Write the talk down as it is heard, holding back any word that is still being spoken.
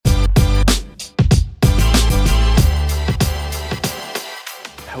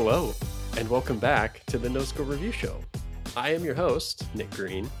Hello, and welcome back to the No Score Review Show. I am your host, Nick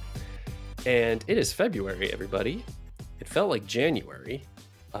Green, and it is February, everybody. It felt like January,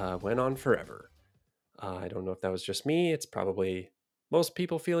 went on forever. I don't know if that was just me. It's probably most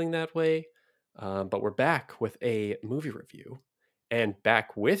people feeling that way, but we're back with a movie review, and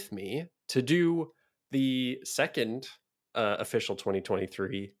back with me to do the second official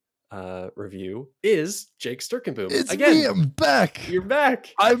 2023 review is Jake Sturkenboom. It's Again, me. I'm back. You're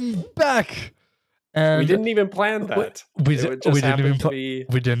back. I'm back. And We didn't even plan that. We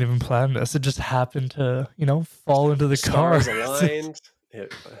didn't even plan this. It just happened to, fall into the Stars cards. aligned.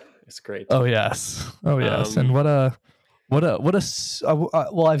 It's great. Oh yes. And well,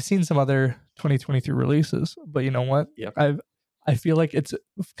 I've seen some other 2023 releases, but you know what? Yep. I feel like it's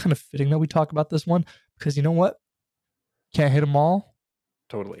kind of fitting that we talk about this one because you know what? Can't hit them all.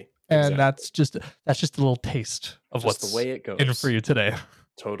 Totally. And Exactly. that's just a little taste of Just what's the way it goes. in for you today.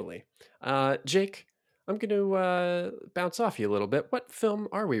 Totally. Jake, I'm going to bounce off you a little bit. What film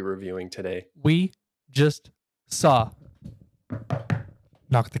are we reviewing today? We just saw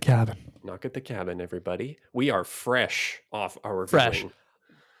Knock at the Cabin. Knock at the Cabin, everybody. We are fresh off our Fresh. viewing.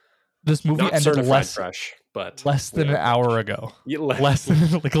 This movie Not ended certified fresh, but less than an hour ago. less than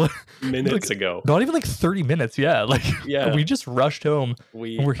minutes ago. Not even 30 minutes. Yeah, we just rushed home.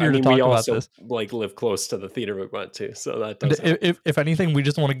 We're here to talk about this. Live close to the theater we went to, so that does. If anything, we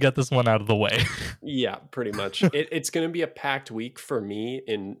just want to get this one out of the way. Yeah, pretty much. It's going to be a packed week for me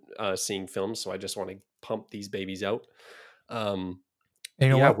in seeing films, so I just want to pump these babies out. And you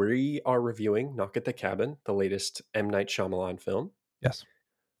know what? We are reviewing Knock at the Cabin, the latest M. Night Shyamalan film. Yes.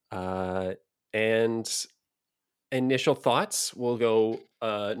 And initial thoughts, we'll go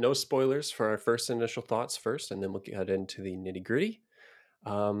no spoilers for our first initial thoughts first, and then we'll get into the nitty gritty.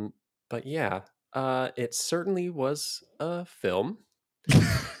 But yeah, it certainly was a film.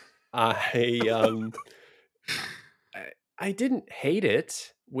 I didn't hate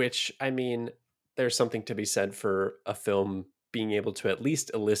it, which, I mean, there's something to be said for a film being able to at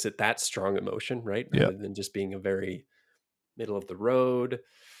least elicit that strong emotion, right? Yeah. Rather than just being a very middle of the road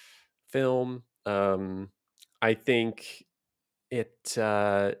film. I think it's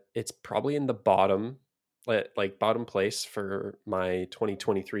probably in the bottom place for my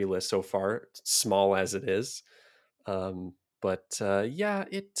 2023 list so far, small as it is. It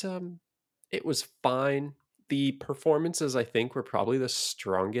was fine. The performances, I think, were probably the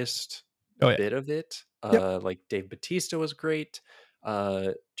strongest bit of it. Yep. Like Dave Bautista was great.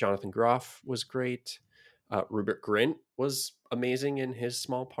 Jonathan Groff was great. Rupert Grint was amazing in his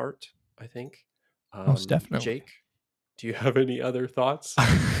small part, I think. Most definitely. Jake, do you have any other thoughts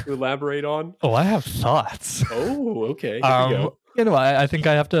to elaborate on? Oh, I have thoughts. Oh, okay. Here we go. I think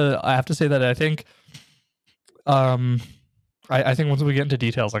I have to say that I think I think once we get into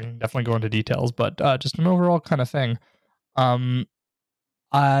details, I can definitely go into details, but just an overall kind of thing.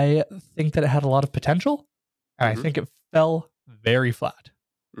 I think that it had a lot of potential, and I think it fell very flat.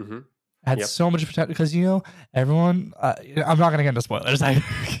 Mm-hmm. It had so much potential because everyone. I'm not going to get into spoilers.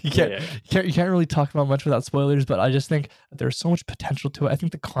 You can't really talk about much without spoilers. But I just think that there's so much potential to it. I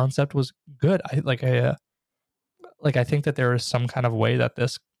think the concept was good. I think that there is some kind of way that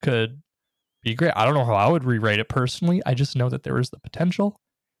this could be great. I don't know how I would rewrite it personally. I just know that there is the potential,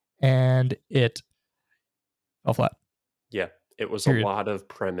 and it fell flat. Yeah, it was a lot of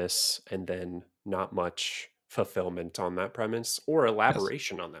premise and then not much fulfillment on that premise or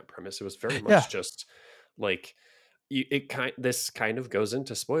elaboration on that premise. It was very much just like this kind of goes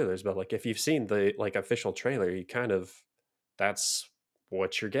into spoilers, but like if you've seen the official trailer, you kind of, that's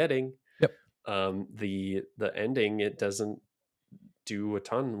what you're getting. Yep. The ending, it doesn't do a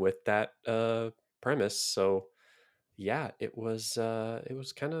ton with that premise. So yeah, it was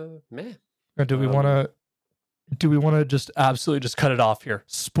kind of meh. Or do we want to just absolutely just cut it off here?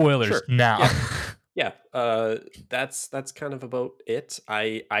 Spoilers now. Yeah, that's kind of about it.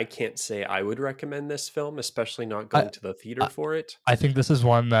 I can't say I would recommend this film, especially not going to the theater for it. I think this is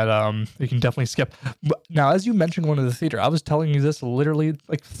one that you can definitely skip. Now, as you mentioned going to the theater, I was telling you this literally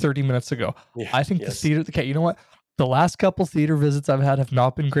 30 minutes ago. Yeah, I think the theater, okay, you know what? The last couple theater visits I've had have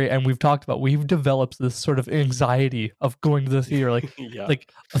not been great, and we've developed this sort of anxiety of going to the theater. Like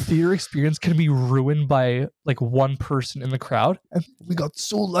a theater experience can be ruined by one person in the crowd, and we got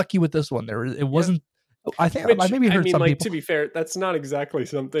so lucky with this one. It wasn't. I think I maybe heard some people. To be fair, that's not exactly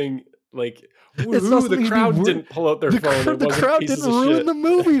something like. The crowd didn't pull out their phone. The crowd didn't ruin the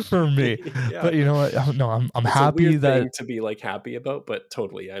movie for me. But you know what? No, I'm happy a weird that thing to be happy about. But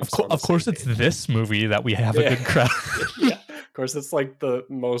totally, of course, it's this movie that we have a good crowd. Yeah, of course, it's the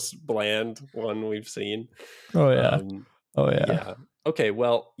most bland one we've seen. Oh yeah. Okay,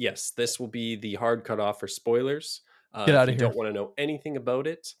 well, yes, this will be the hard cutoff for spoilers. Get If out you of here. don't want to know anything about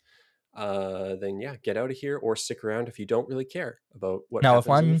it, then yeah, get out of here or stick around if you don't really care about what Now, if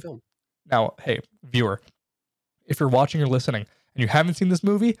happens in the I'm film. now, hey, viewer, if you're watching or listening and you haven't seen this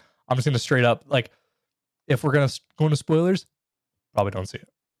movie, I'm just gonna straight up like, if we're gonna go into spoilers, probably don't see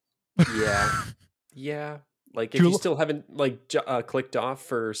it. Yeah, yeah. Like if you Jewel, still haven't like clicked off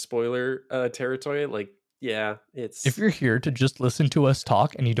for spoiler territory, like yeah, if it's you're here to just listen to us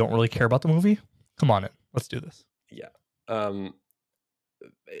talk and you don't really care about the movie, come on in. Let's do this. yeah. Um,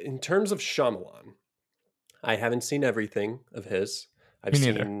 in terms of Shyamalan, I haven't seen everything of his. I've Me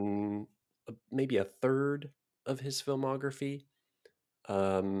neither. seen maybe a third of his filmography.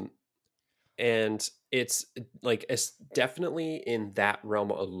 Um, and it's like it's definitely in that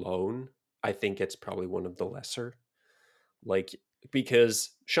realm alone. I think it's probably one of the lesser, like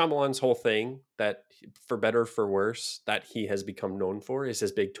because Shyamalan's whole thing that, for better or for worse, that he has become known for is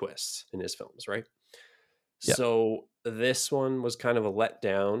his big twists in his films, right? Yeah. So this one was kind of a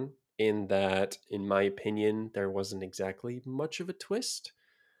letdown in that, in my opinion, there wasn't exactly much of a twist.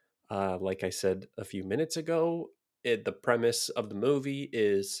 Like I said a few minutes ago, the premise of the movie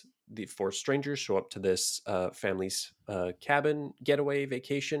is the four strangers show up to this family's cabin getaway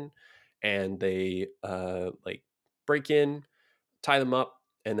vacation, and they like break in, tie them up,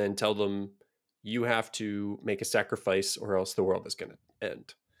 and then tell them, you have to make a sacrifice or else the world is going to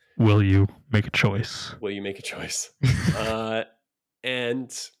end. Will you make a choice? Will you make a choice?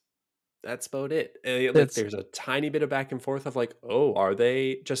 And that's about it. Like It's there's a tiny bit of back and forth of like, oh, are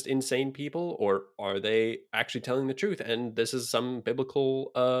they just insane people or are they actually telling the truth? And this is some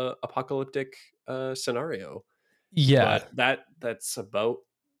biblical apocalyptic scenario. yeah. But that's about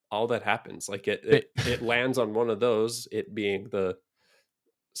all that happens. Like it It, it it lands on one of those, it being the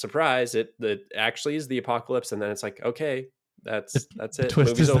surprise, it that actually is the apocalypse, and then it's like, okay, the, that's the it.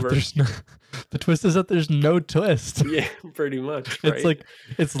 twist Movie's is that over. there's no the twist is that there's no twist. Yeah, pretty much, It's right? like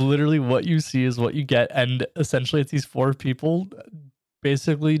it's literally what you see is what you get, and essentially it's these four people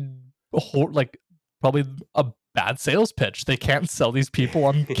basically like probably a bad sales pitch. They can't sell these people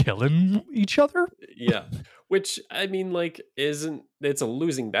on killing each other. Yeah. Which I mean, like, isn't it's a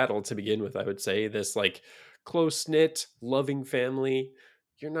losing battle to begin with, I would say. This like close knit, loving family.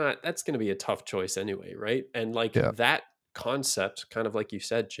 You're not that's gonna be a tough choice anyway, right? And like Yeah, that concept, kind of like you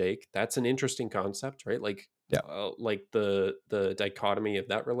said, Jake, that's an interesting concept, right? yeah, Like the dichotomy of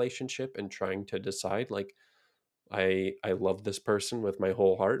that relationship and trying to decide, like, I love this person with my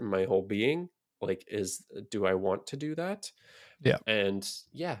whole heart and my whole being. Like, is do I want to do that? yeah, And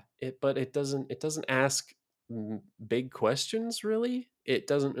yeah, but it doesn't ask big questions really. It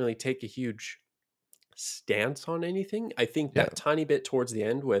doesn't really take a huge stance on anything. I think yeah. that tiny bit towards the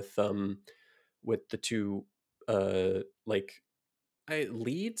end with the two like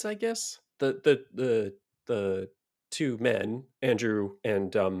leads, I guess, the two men, Andrew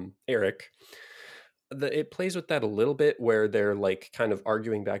and Eric, it plays with that a little bit where they're like kind of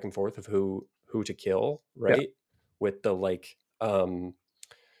arguing back and forth of who to kill, Yeah. right? With the like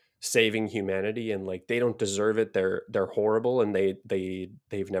saving humanity, and like they don't deserve it, they're horrible, and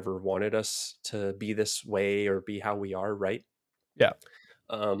they've never wanted us to be this way or be how we are, right? Yeah.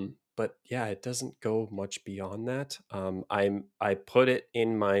 But yeah, it doesn't go much beyond that. I put it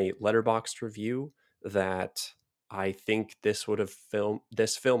in my letterboxed review that I think this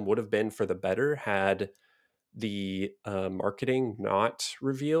film would have been for the better had the marketing not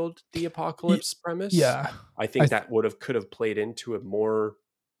revealed the Y- apocalypse premise. Yeah. I I think that could have played into a more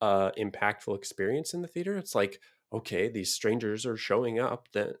impactful experience in the theater. It's like, okay, these strangers are showing up,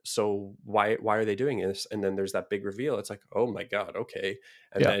 then so why are they doing this? And then there's that big reveal. It's like, oh my god, okay.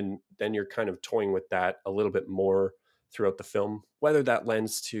 And yeah. then you're kind of toying with that a little bit more throughout the film. Whether that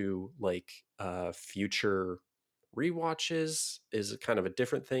lends to like future rewatches is kind of a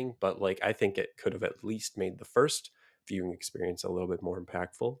different thing, but like I think it could have at least made the first viewing experience a little bit more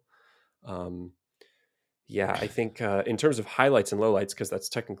impactful. Um, yeah, I think in terms of highlights and lowlights, because that's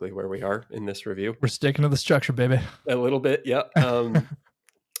technically where we are in this review, We're sticking to the structure, baby. a little bit, yeah.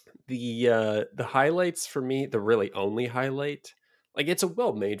 The highlights for me, the really only highlight, like it's a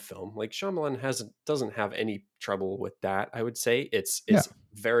well-made film. Like Shyamalan doesn't have any trouble with that. I would say Yeah. it's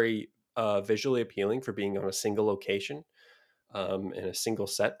very visually appealing for being on a single location, in a single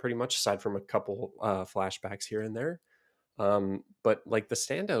set, pretty much, aside from a couple flashbacks here and there. But like the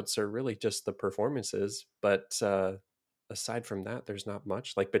standouts are really just the performances. But aside from that, there's not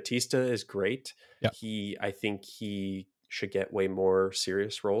much. Like Batista is great. Yeah. I think he should get way more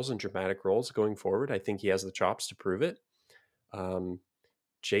serious roles and dramatic roles going forward. I think he has the chops to prove it. Um,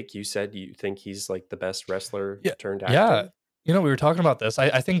 Jake, you said you think he's like the best wrestler Yeah. turned Yeah. actor. You know, we were talking about this.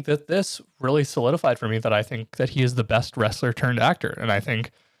 I think that this really solidified for me that I think that he is the best wrestler turned actor. And I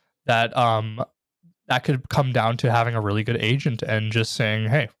think that that could come down to having a really good agent and just saying,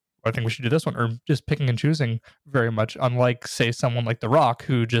 hey, I think we should do this one, or just picking and choosing very much. Unlike, say, someone like The Rock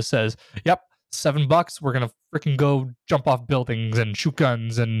who just says, yep, $7, we're going to freaking go jump off buildings and shoot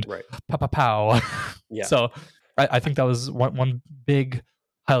guns and Right. pow, pow, pow. Yeah. So I think that was one big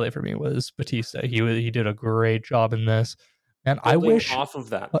highlight for me was Batista. He did a great job in this. And I wish off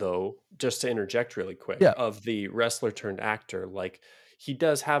of that though, just to interject really quick, Yeah. of the wrestler turned actor, like he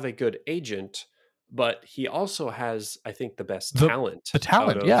does have a good agent, but he also has, I think, the best talent. The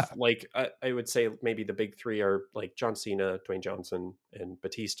talent, yeah. Like I would say maybe the big three are like John Cena, Dwayne Johnson, and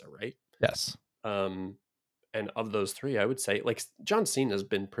Batista, right? Yes. And of those three, I would say like John Cena's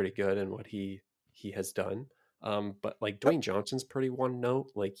been pretty good in what he has done. But like Dwayne Johnson's pretty one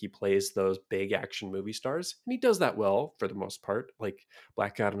note. Like he plays those big action movie stars, and he does that well for the most part. Like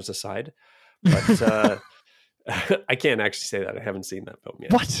Black Adam's aside, but I can't actually say that I haven't seen that film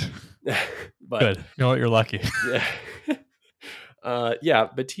yet. What? But good. You know what? You're lucky. Yeah. Yeah,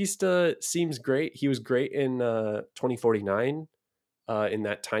 Batista seems great. He was great in 2049. In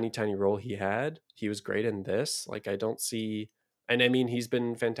that tiny role he had. He was great in this. Like I don't see. And I mean, he's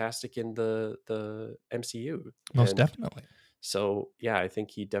been fantastic in the MCU. Most definitely. So yeah, I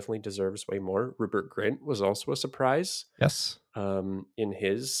think he definitely deserves way more. Rupert Grint was also a surprise. Yes. In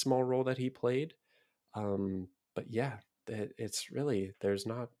his small role that he played. But yeah, it's really there's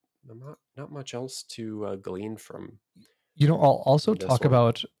not much else to glean from. You know, I'll also talk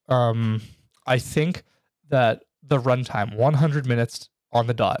about. I think that the runtime, 100 minutes on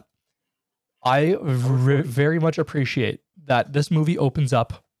the dot. I very much appreciate that this movie opens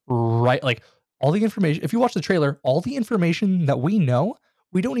up right, like all the information. If you watch the trailer, all the information that we know,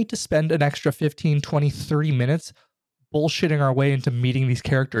 we don't need to spend an extra 15, 20, 30 minutes bullshitting our way into meeting these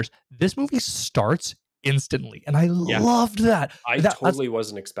characters. This movie starts instantly, and I loved that. I totally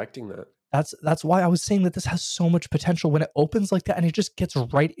wasn't expecting that. That's why I was saying that this has so much potential when it opens like that, and it just gets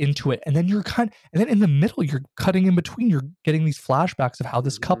right into it. And then and then in the middle, you're cutting in between. You're getting these flashbacks of how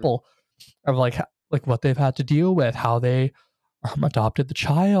this couple, of like what they've had to deal with, how they adopted the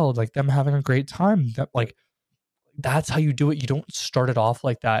child, like them having a great time. That like that's how you do it. You don't start it off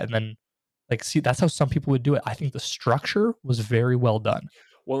like that, and then like see that's how some people would do it. I think the structure was very well done.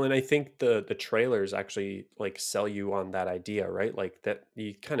 Well, and I think the trailers actually like sell you on that idea, right? Like that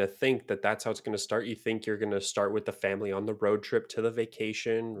you kind of think that that's how it's going to start. You think you're going to start with the family on the road trip to the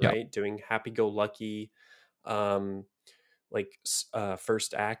vacation, right? Doing happy-go-lucky,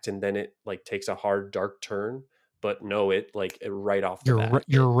 first act, and then it like takes a hard dark turn. But no, it like right off the bat,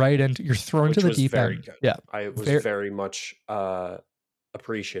 you're right into you're thrown to the deep end. Good. Yeah, I was very much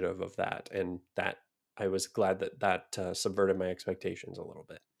appreciative of that, and that I was glad that subverted my expectations a little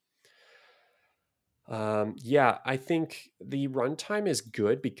bit. Yeah, I think the runtime is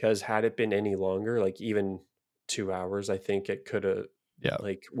good because had it been any longer, like even 2 hours, I think it could have,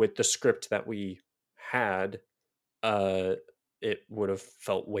 like with the script that we had, it would have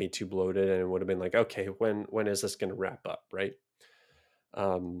felt way too bloated, and it would have been like, okay, when is this going to wrap up, right?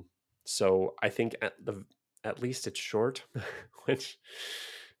 So I think at least it's short, which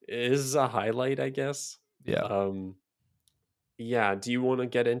is a highlight, I guess. Yeah. Yeah. Do you want to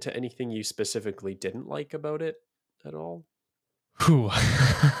get into anything you specifically didn't like about it at all? You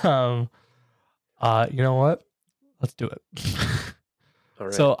know what? Let's do it. All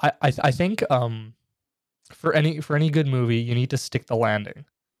right. So I think for any good movie, you need to stick the landing.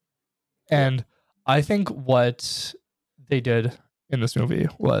 And I think what they did in this movie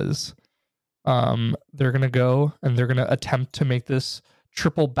was they're going to go and they're going to attempt to make this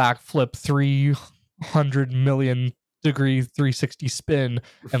triple backflip 300 million degree 360 spin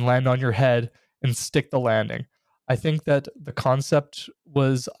and land on your head and stick the landing. I think that the concept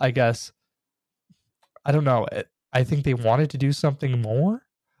was, I guess, I don't know. I think they wanted to do something more,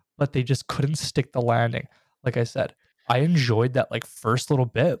 but they just couldn't stick the landing. Like I said, I enjoyed that like first little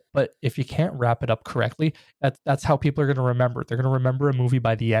bit, but if you can't wrap it up correctly, that's how people are going to remember it. They're going to remember a movie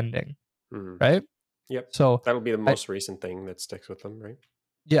by the ending, right? Yep. So that'll be the most recent thing that sticks with them, right?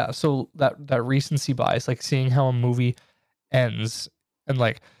 Yeah. So that recency bias, like seeing how a movie ends, and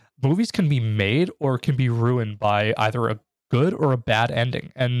like movies can be made or can be ruined by either a good or a bad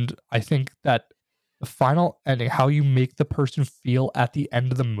ending. And I think that the final ending, how you make the person feel at the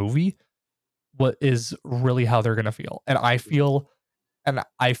end of the movie, what is really how they're going to feel. And I feel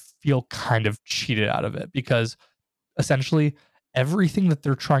kind of cheated out of it because essentially everything that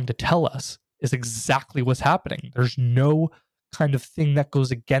they're trying to tell us is exactly what's happening. There's no kind of thing that goes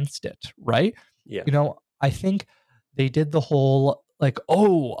against it, right? Yeah. You know, I think they did the whole like,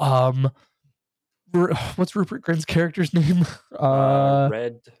 what's Rupert Grint's character's name?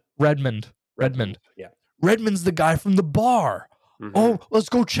 Redmond. Yeah. Redmond's the guy from the bar. Mm-hmm. Oh, let's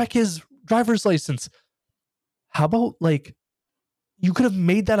go check his driver's license. How about like you could have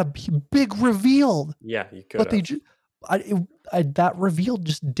made that a big reveal? Yeah, you could. But that reveal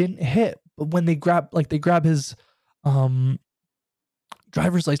just didn't hit. But when they grab his driver's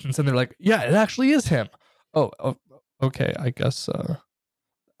license and they're like, yeah, it actually is him. Oh, okay, I guess.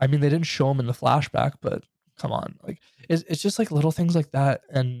 I mean, they didn't show him in the flashback, but come on, like it's just like little things like that,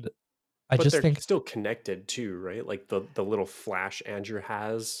 and but just think still connected too, right? Like the little flash Andrew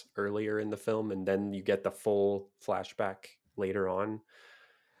has earlier in the film, and then you get the full flashback later on.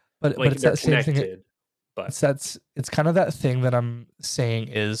 But like, it's that same thing. But it's kind of that thing that I'm saying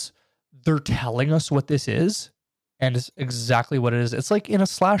is they're telling us what this is, and it's exactly what it is. It's like in a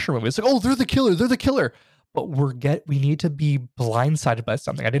slasher movie. It's like, oh, they're the killer. But we need to be blindsided by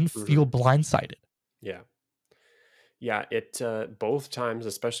something. I didn't feel blindsided. Yeah, it both times,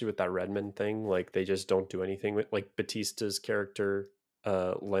 especially with that Redmond thing, like they just don't do anything with, like, Batista's character,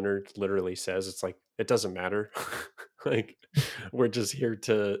 Leonard literally says, it's like, it doesn't matter. Like, we're just here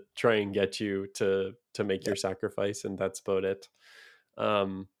to try and get you to make your sacrifice, and that's about it.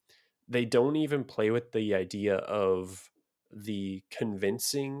 They don't even play with the idea of the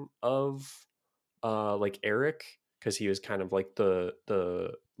convincing of like Eric, because he was kind of like the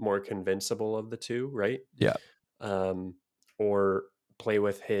more convincible of the two, right? Yeah. Or play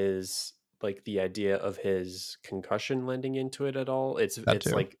with his, like, the idea of his concussion lending into it at all. It's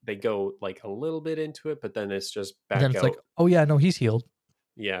like they go like a little bit into it, but then it's just back out. Then it's like, oh yeah, no, he's healed.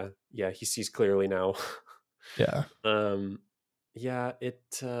 Yeah, he sees clearly now. Yeah. Yeah,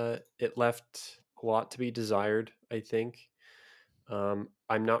 it left a lot to be desired, I think.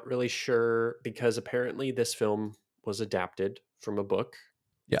 I'm not really sure, because apparently this film was adapted from a book.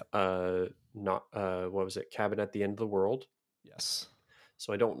 Yeah. Not what was it? Cabin at the End of the World. Yes.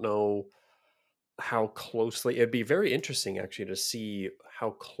 So I don't know how closely. It'd be very interesting actually to see how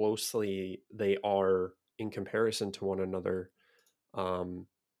closely they are in comparison to one another.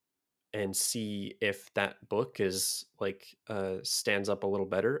 And see if that book is like stands up a little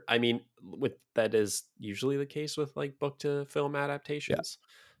better. I mean, that is usually the case with like book to film adaptations.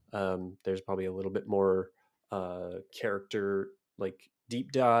 Yeah. There's probably a little bit more character, like,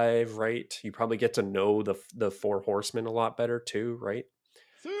 deep dive, right? You probably get to know the Four Horsemen a lot better too, right?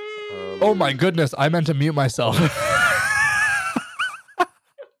 Oh my goodness, I meant to mute myself.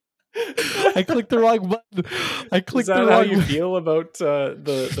 I clicked the wrong button. Is that how you feel about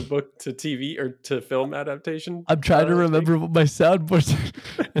the book to TV or to film adaptation? I'm trying to remember what my soundboard.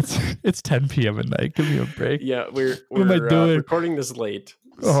 It's 10 p.m. at night. Give me a break. Yeah, we're what am I doing? Recording this late.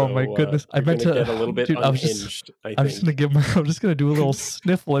 Oh my goodness! I meant to get a little bit unhinged. I'm just gonna do a little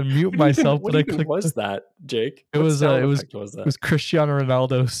sniffle and mute myself. What even was that, Jake? It was Cristiano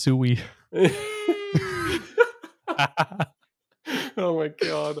Ronaldo Sui. Oh my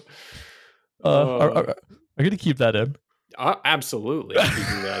god. Are you gonna keep that in? Absolutely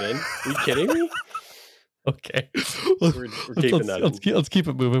keeping that in. Are you kidding me? Okay. We're keeping that in. Let's keep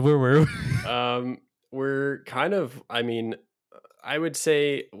it moving. Where were we? We're kind of, I mean, I would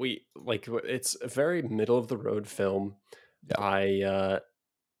say it's a very middle of the road film. Yeah.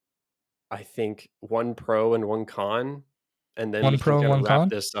 I think one pro and one con, and then one pro and one con.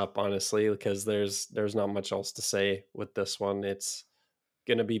 This up, honestly, because there's not much else to say with this one. It's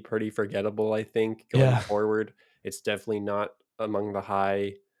gonna be pretty forgettable, I think, going forward. It's definitely not among the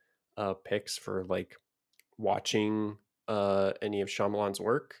high picks for like watching any of Shyamalan's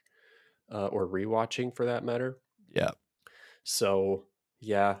work, or rewatching for that matter. Yeah. So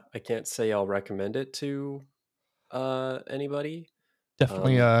yeah, I can't say I'll recommend it to anybody.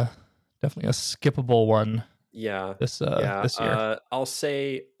 Definitely a skippable one. Yeah. This year. I'll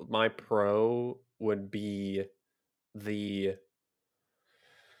say my pro would be the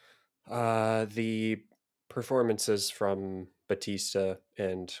performances from Batista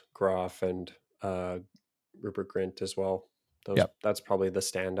and Groff and Rupert Grint as well. That's probably the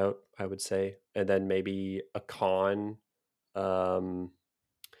standout, I would say. And then maybe a con,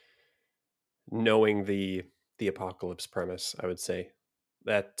 knowing the apocalypse premise, I would say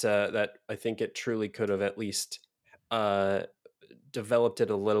that I think it truly could have at least developed it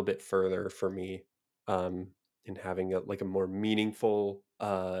a little bit further for me, in having a more meaningful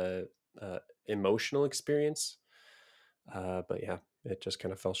emotional experience. But yeah, it just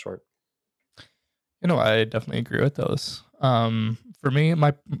kind of fell short. I definitely agree with those. For me,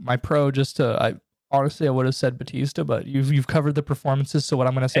 my pro, I would have said Batista, but you've covered the performances. So what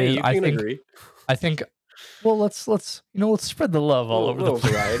I'm going to say is, I think Well, let's spread the love all over the little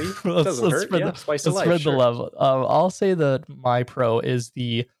place. variety. Doesn't hurt. Spread Yeah, the spice of life. spread the Sure. love. I'll say that my pro is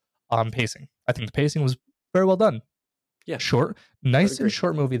the pacing. I think the pacing was very well done. Yeah. Short, nice and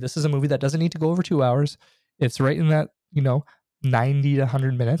short movie. This is a movie that doesn't need to go over 2 hours. It's right in that, 90 to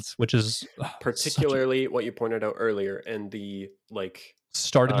 100 minutes, which is particularly what you pointed out earlier, and the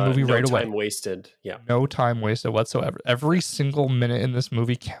starting the movie right away. No time wasted. Yeah. No time wasted whatsoever. Every single minute in this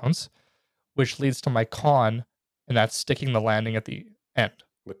movie counts, which leads to my con, and that's sticking the landing at the end.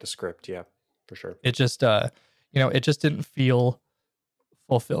 With the script, yeah, for sure. It just it just didn't feel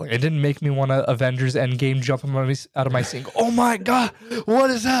fulfilling. It didn't make me want to Avengers Endgame jump out of my seat. Oh my god,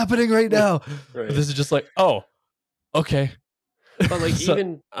 what is happening right now? Right. This is just like, oh, okay. But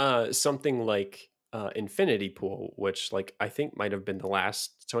even something like Infinity Pool, which I think might have been the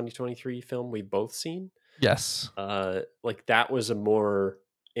last 2023 film we've both seen. Yes. That was a more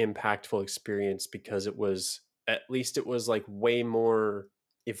impactful experience because it was way more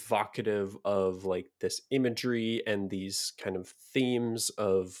evocative of this imagery and these kind of themes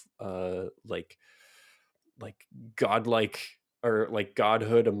of godlike or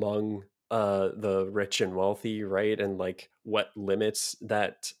godhood among the rich and wealthy, right? And what limits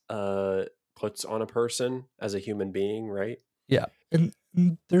that puts on a person as a human being, right? Yeah. And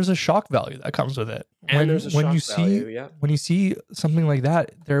there's a shock value that comes with it. And there's a shock value, yeah. When you see something like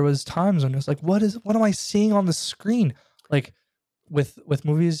that, there was times when it's like, what am I seeing on the screen? With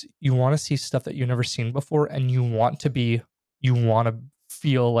movies, you want to see stuff that you've never seen before, and you want to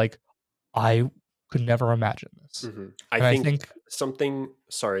feel like I could never imagine this. Mm-hmm. I think something.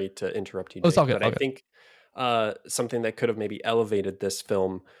 Sorry to interrupt you, Jake, but I think something that could have maybe elevated this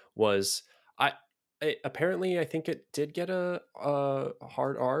film was apparently I think it did get a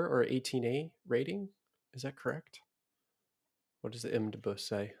hard R or 18A rating. Is that correct? What does the IMDb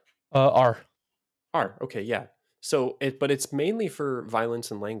say? R. Okay, yeah. So but it's mainly for violence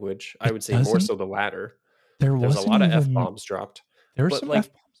and language. I would say more so the latter. There's a lot of F-bombs dropped. There were some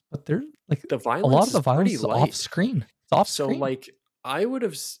F-bombs, but they're the violence. A lot of the violence is off screen. It's off screen. So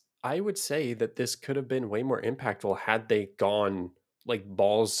I would say that this could have been way more impactful had they gone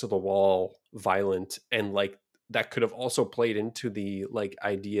balls to the wall violent, and that could have also played into the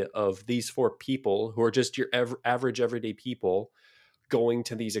idea of these 4 people who are just your average everyday people going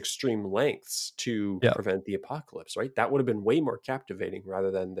to these extreme lengths to prevent the apocalypse, right? That would have been way more captivating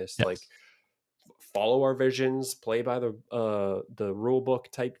rather than this follow our visions, play by the rule book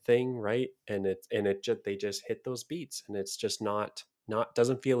type thing, right? And they just hit those beats, and it's just not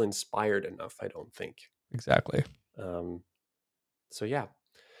doesn't feel inspired enough, I don't think. Exactly. So yeah,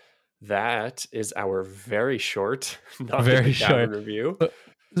 that is our very short, review.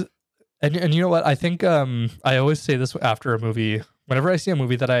 And you know what? I think I always say this after a movie. Whenever I see a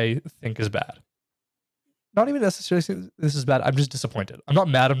movie that I think is bad, not even necessarily saying this is bad, I'm just disappointed. I'm not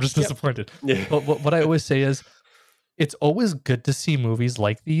mad, I'm just disappointed. Yeah. But what I always say is, it's always good to see movies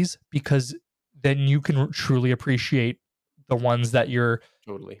like these, because then you can truly appreciate the ones that you're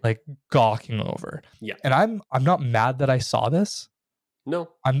totally gawking over. Yeah. And I'm not mad that I saw this.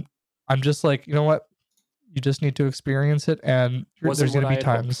 No. I'm just you know what? You just need to experience it, and there's going to be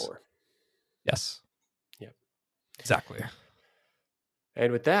times. Yes. Yeah. Exactly.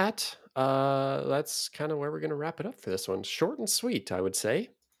 And with that, that's kind of where we're going to wrap it up for this one. Short and sweet, I would say.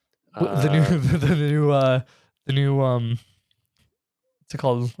 The new what's it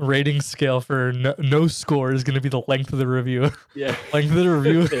called? Rating scale for no score is going to be the length of the review. Yeah. Length of the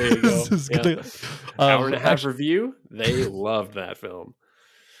review. There you go. Hour and a half review. They loved that film.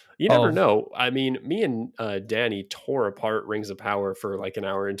 You never know. I mean, me and Danny tore apart Rings of Power for an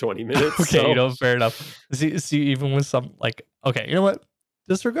hour and 20 minutes. Okay, so. Fair enough. See, even with some okay, you know what?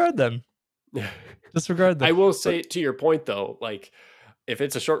 Disregard them. Disregard them. I will say, to your point though, if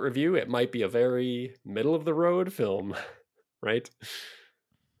it's a short review, it might be a very middle of the road film, right?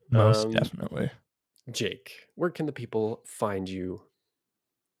 Most definitely. Jake, where can the people find you?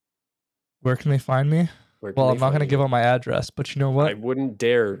 Where can they find me? Well, I'm not going to give out my address, but you know what? I wouldn't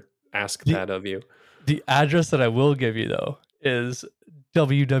dare ask that of you. The address that I will give you, though, is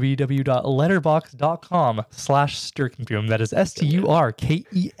www.letterboxd.com/Sturkenboom. That is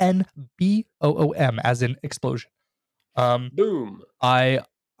STURKENBOOM, as in explosion. Boom. I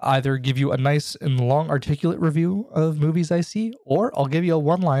either give you a nice and long articulate review of movies I see, or I'll give you a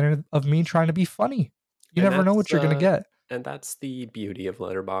one-liner of me trying to be funny. You never know what you're going to get. And that's the beauty of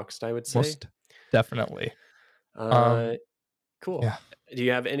Letterboxd, I would say. Most definitely. Cool. Yeah. Do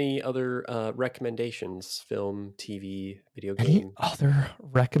you have any other recommendations? Film, TV, video game? Any other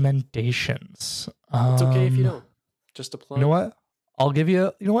recommendations? It's okay if you don't. Just a plug. You know what? I'll give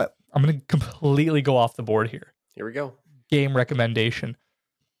you. You know what? I'm gonna completely go off the board here. Here we go. Game recommendation.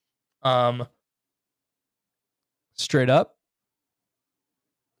 Straight up,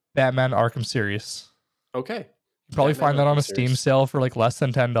 Batman Arkham series. Okay. You probably find that on a Steam sale for like less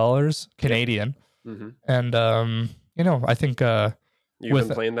than $10 Canadian. Yep. Mm-hmm. And I think you've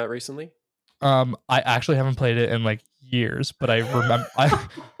been playing that recently? I actually haven't played it in like years, but I remember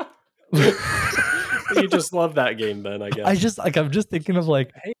You just love that game then, I guess. I'm just thinking of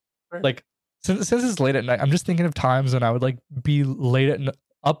like since it's late at night, I'm just thinking of times when I would like be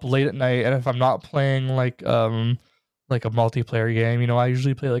up late at night, and if I'm not playing like a multiplayer game, I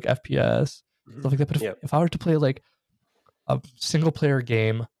usually play like FPS, stuff like that. But if I were to play like a single player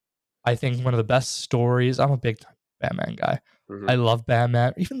game, I think one of the best stories. I'm a big time Batman guy. Mm-hmm. I love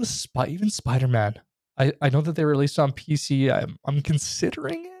Batman. Even Spider-Man. I know that they released on PC. I'm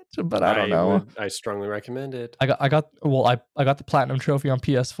considering it, but I don't know. I strongly recommend it. I got the platinum trophy on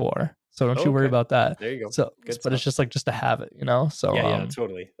PS4, so don't you worry about that. There you go. So, but it's just to have it, So yeah,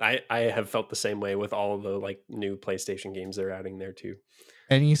 totally. I have felt the same way with all of the like new PlayStation games they're adding there too.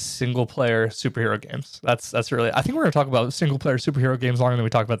 Any single player superhero games. That's really. I think we're gonna talk about single player superhero games longer than we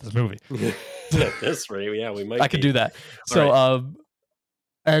talk about this movie. That's right. Yeah, we might. I could do that. So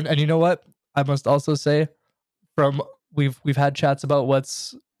right. And you know what? I must also say, we've had chats about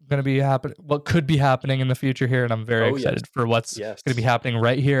what's going to be happening, what could be happening in the future here, and I'm very excited for what's going to be happening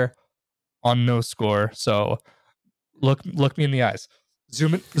right here on No Score. So look me in the eyes.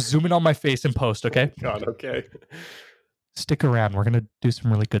 Zoom in on my face in post, okay? God, okay. Stick around. We're going to do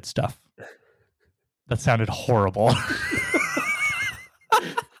some really good stuff. That sounded horrible.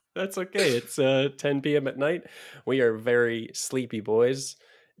 That's okay. It's 10 p.m. at night. We are very sleepy boys.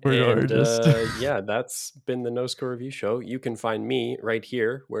 Yeah, that's been the No Score Review Show. You can find me right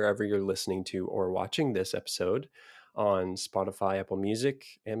here, wherever you're listening to or watching this episode, on Spotify, Apple Music,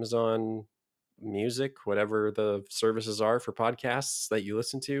 Amazon Music, whatever the services are for podcasts that you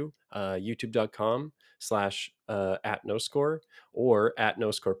listen to, youtube.com/ @NoScore or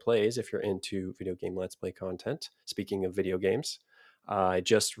 @NoScorePlays if you're into video game Let's Play content. Speaking of video games, I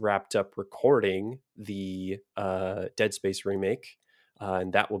just wrapped up recording the Dead Space remake.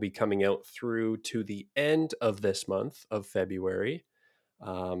 And that will be coming out through to the end of this month of February.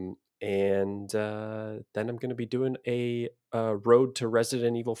 And then I'm going to be doing a Road to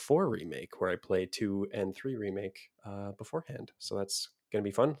Resident Evil 4 remake where I play 2 and 3 remake beforehand. So that's going to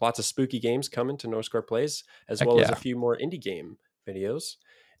be fun. Lots of spooky games coming to No Score Plays, as well as a few more indie game videos.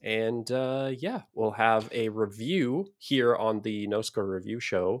 And we'll have a review here on the No Score Review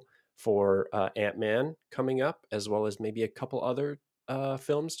Show for Ant-Man coming up, as well as maybe a couple other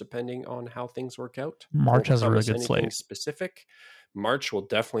films, depending on how things work out. March has a really good slate. Specific. March will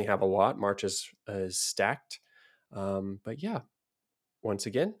definitely have a lot. March is stacked. But yeah, once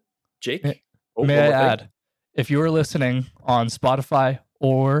again, Jake. May I add, if you are listening on Spotify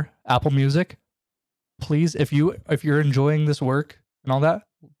or Apple Music, please, if you're enjoying this work and all that,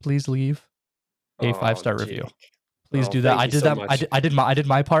 please leave a 5-star review. Please do that. I did that. Much. I did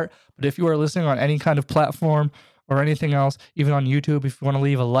my part. But if you are listening on any kind of platform or anything else, even on YouTube, if you want to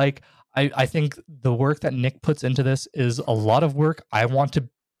leave a like, I think the work that Nick puts into this is a lot of work. I want to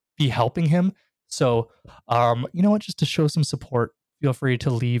be helping him. So, you know what? Just to show some support, feel free to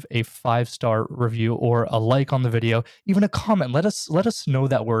leave a 5-star review or a like on the video, even a comment. Let us know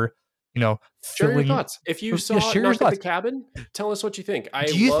that we're, share your thoughts. If you saw Knock at the Cabin, tell us what you think.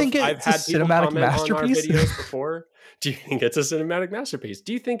 Do you think it's a cinematic masterpiece? On our videos before. Do you think it's a cinematic masterpiece?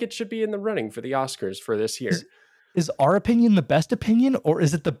 Do you think it should be in the running for the Oscars for this year? Is our opinion the best opinion, or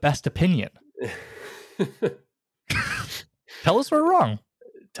is it the best opinion? Tell us we're wrong.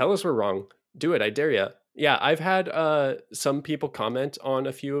 Tell us we're wrong. Do it. I dare you. Yeah, I've had some people comment on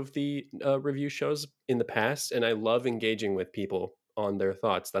a few of the review shows in the past, and I love engaging with people on their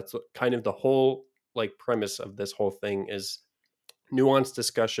thoughts. That's kind of the whole premise of this whole thing, is nuanced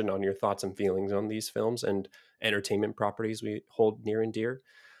discussion on your thoughts and feelings on these films and entertainment properties we hold near and dear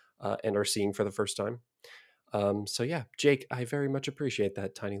and are seeing for the first time. So yeah, Jake, I very much appreciate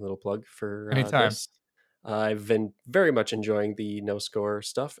that tiny little plug for this. I've been very much enjoying the No Score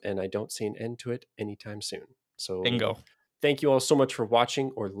stuff, and I don't see an end to it anytime soon. So bingo. Thank you all so much for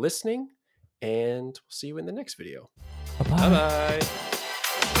watching or listening, and we'll see you in the next video. Bye-bye. Bye-bye.